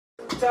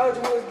told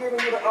you we was giving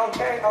you the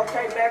okay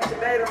back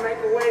today to make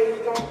a way. He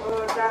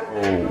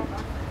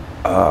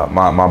gonna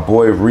my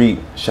boy Reap,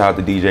 shout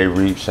out to DJ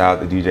Reap, shout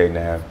out to DJ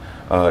Nav.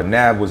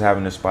 Nav was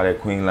having a spot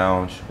at Queen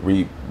Lounge.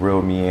 Reap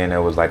reeled me in. It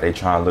was like they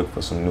trying to look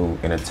for some new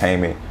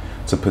entertainment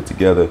to put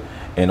together.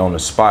 And on the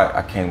spot,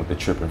 I came with the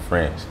Trippin'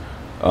 Friends.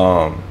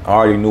 I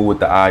already knew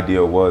what the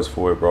idea was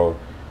for it, bro.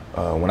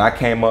 When I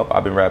came up,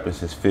 I've been rapping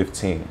since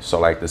 15. So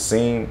like the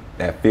scene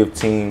at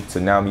 15 to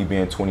now me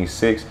being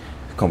 26,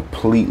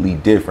 completely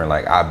different.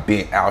 Like I've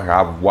been out here,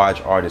 I've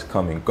watched artists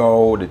come and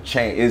go.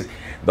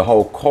 The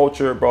whole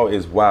culture, bro,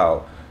 is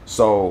wild.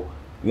 So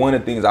one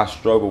of the things I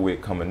struggled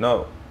with coming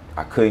up,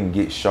 I couldn't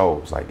get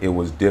shows. Like it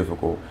was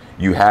difficult.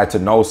 You had to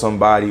know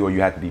somebody or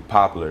you had to be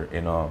popular.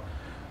 And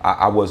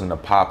I wasn't a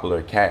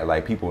popular cat.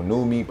 Like people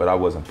knew me, but I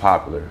wasn't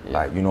popular. Yeah.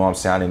 Like, you know what I'm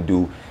saying? I didn't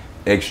do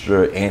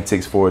extra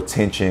antics for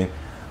attention.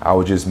 I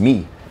was just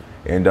me.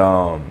 And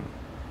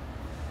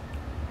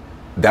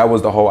that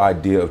was the whole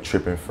idea of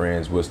Trippin'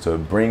 Friends, was to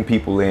bring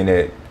people in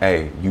that,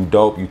 hey, you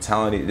dope, you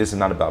talented. This is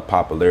not about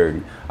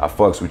popularity. I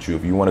fucks with you.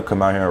 If you want to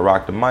come out here and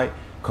rock the mic,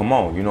 come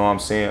on. You know what I'm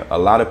saying? A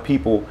lot of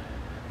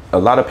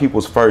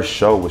people's first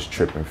show was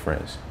Trippin'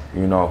 Friends,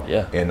 you know?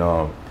 Yeah. And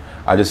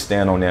I just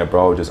stand on that,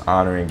 bro, just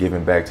honoring,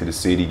 giving back to the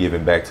city,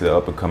 giving back to the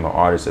up and coming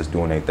artists that's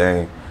doing their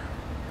thing.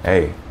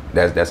 Hey,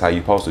 that's how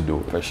you supposed to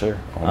do it. For sure.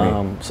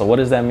 So what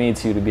does that mean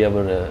to you to be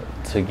able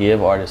to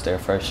give artists their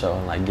first show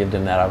and like give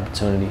them that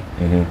opportunity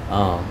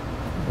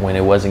when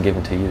it wasn't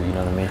given to you? You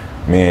know what I mean?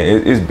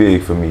 Man, it's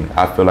big for me.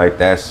 I feel like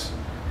that's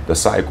the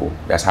cycle.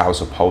 That's how it's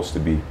supposed to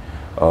be.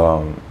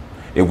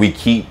 If we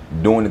keep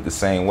doing it the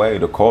same way,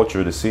 the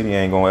culture, the city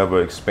ain't gonna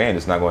ever expand.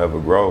 It's not gonna ever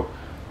grow.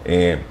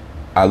 And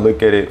I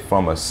look at it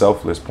from a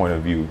selfless point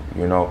of view,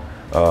 you know?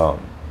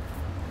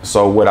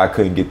 So what, I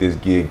couldn't get this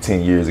gig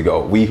 10 years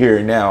ago. We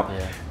here now.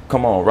 Yeah.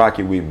 Come on, rock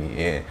it with me.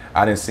 And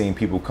I done seen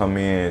people come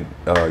in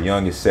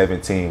young as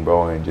 17,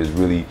 bro, and just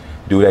really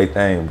do their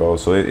thing, bro.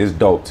 So it's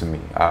dope to me.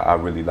 I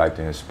really like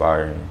to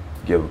inspire and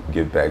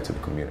give back to the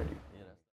community.